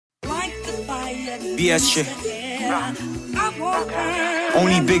BS shit.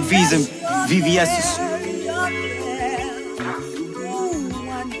 Only big V's and VVS's.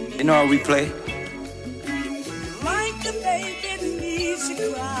 You know how we play.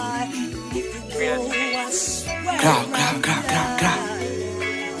 Cloud.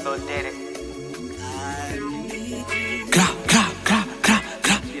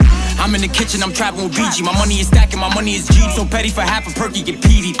 I'm in the kitchen, I'm trapping with BG. My money is stacking, my money is G. So petty for half a perky, get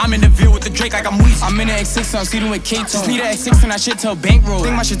peedy. I'm in the Ville with the Drake like I'm Weezy. I'm in the X6, I'm seated with Ktone. Just need an X6 and I shit till bankroll.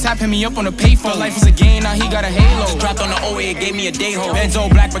 Think my shit tap, hit me up on the payphone. Life is a game, now he got a halo. Just dropped on the OA, it gave me a day hole. Benzo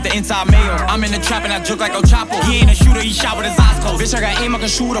black with the inside mayo. I'm in the trap and I joke like El Chapo. He ain't a shooter, he shot with his eyes closed. Bitch, I got aim, I can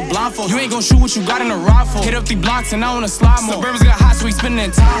shoot with a blindfold. You ain't gon' shoot what you got in a rifle. Hit up the blocks and I on a slide mode. Suburbs got hot, so we spinning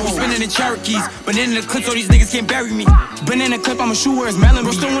in Tahoe. We spinning in Cherokees, but in the clip so these niggas can't bury me. Been in the clip, I'ma shoot where it's melon.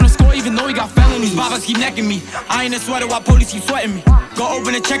 Bro still wanna score even though he got felonies. These bobbers keep necking me. I ain't a sweater while police keep sweating me. Go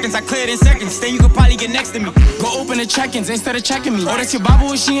open the check-ins, I clear it in seconds. Then you could probably get next to me. Go open the check-ins instead of checking me. Oh, that's your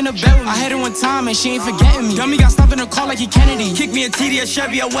Bible, is she in the bed with me? I hit her one time and she ain't forgetting me. Dummy got stuff in her car like he Kennedy. Kick me a TD, a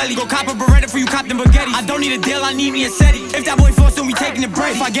Chevy, a Welly. Go cop a Beretta for you cop them baguettes. I don't need a deal, I need me a SETI. If that boy forced, then we taking the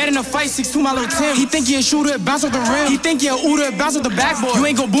break. If I get in a fight, 6'2", my little Tim. He think he a shooter, it bounce off the rim. He think he a Uber, it bounce off the backboard. You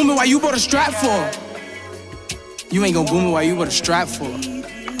ain't gon' boom it while you bought a strap for. You ain't gon' boom it while you bought a strap for,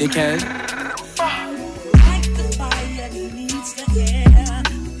 dickhead.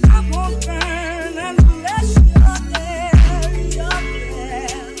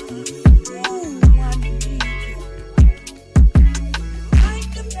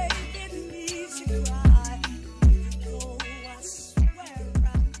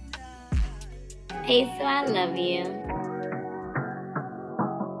 Hey, so I love you.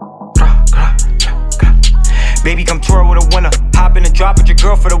 Baby, come tour with a winner. Hop in and drop with your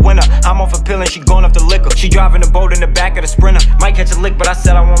girl for the winner. I'm off a pill and she going off the liquor. She driving the boat in the back of the Sprinter. Might catch a lick, but I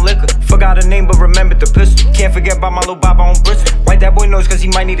said I won't lick her. Forgot her name, but remembered the pistol. Can't forget about my little baba on Bristol. Wipe that boy nose cause he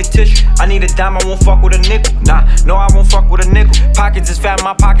might need a tissue. I need a dime, I won't fuck with a nickel. Nah, no, I won't fuck with a nickel. Pockets is fat,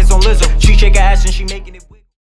 my pockets on Lizzo. She shake her ass and she making it.